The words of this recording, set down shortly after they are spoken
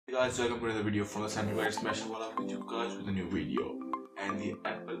Hey guys, welcome to another video from the Centric. I smashed one up with you guys with a new video, and the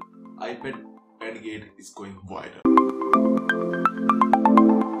Apple iPad Bandgate is going viral.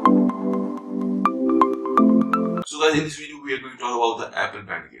 So guys, in this video we are going to talk about the Apple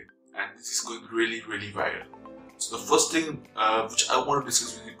Bandgate, and this is going really viral. So the first thing which I want to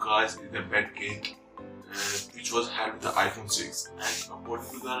discuss with you guys is the Bandgate, which was had with the iPhone 6, and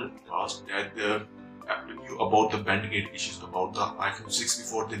according to the past that the Apple knew about the Bandgate issues about the iPhone 6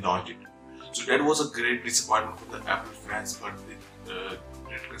 before they launched it. So that was a great disappointment for the Apple fans, but they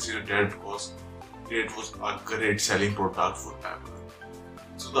didn't consider that because it was a great selling product for Apple.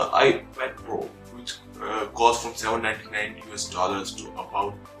 So the iPad Pro, which cost from $799 to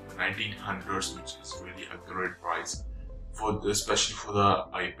about $1900, which is really a great price for especially for the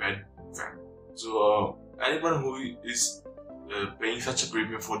iPad fan. So anyone who is paying such a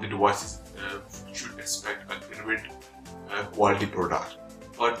premium for the devices should expect an innovative quality product.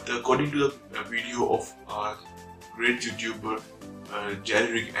 But according to the video of great YouTuber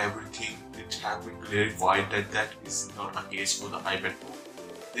Centric everything, it has been clarified that that is not a case for the iPad Pro.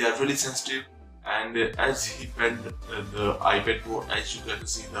 They are really sensitive, and as he bent the iPad Pro, as you can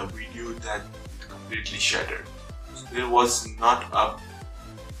see in the video, that it completely shattered. So there was not a,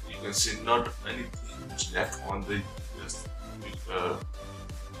 you can say, not anything left on the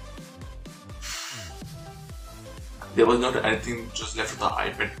there was not anything just left for the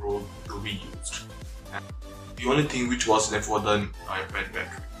iPad Pro to be used. And the only thing which was left was the iPad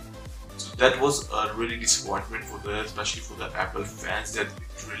battery. So that was a really disappointment for the, especially for the Apple fans, that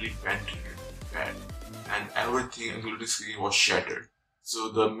it really bent bad, and everything including the screen was shattered. So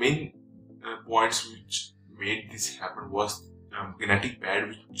the main points which made this happen was kinetic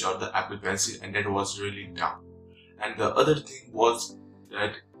pad, which are the Apple Pencil, and that was really down. And the other thing was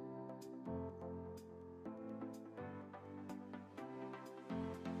that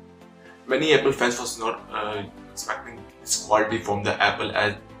many Apple fans was not expecting this quality from the Apple,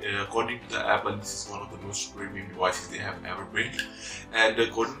 as according to the Apple, this is one of the most premium devices they have ever built, and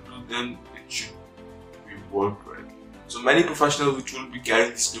according to them it should be worked well. So many professionals which will be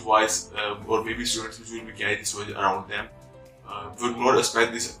carrying this device, or maybe students which will be carrying this device around them, would not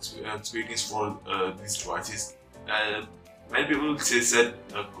expect this experience for these devices. Many people say that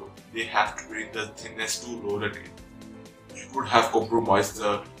they have to bring the thickness too low that it would have compromised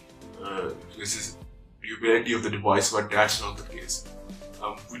the durability of the device, but that's not the case.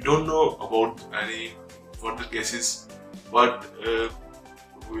 We don't know about any further cases, but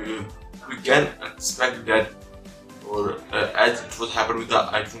we can expect that, or as it was happened with the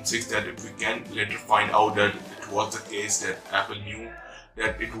iPhone 6, that if we can later find out that it was the case, that Apple knew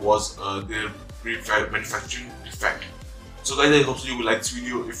that it was their manufacturing defect. So guys, I hope you will like this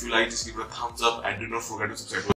video. If you like, just give it a thumbs up and do not forget to subscribe.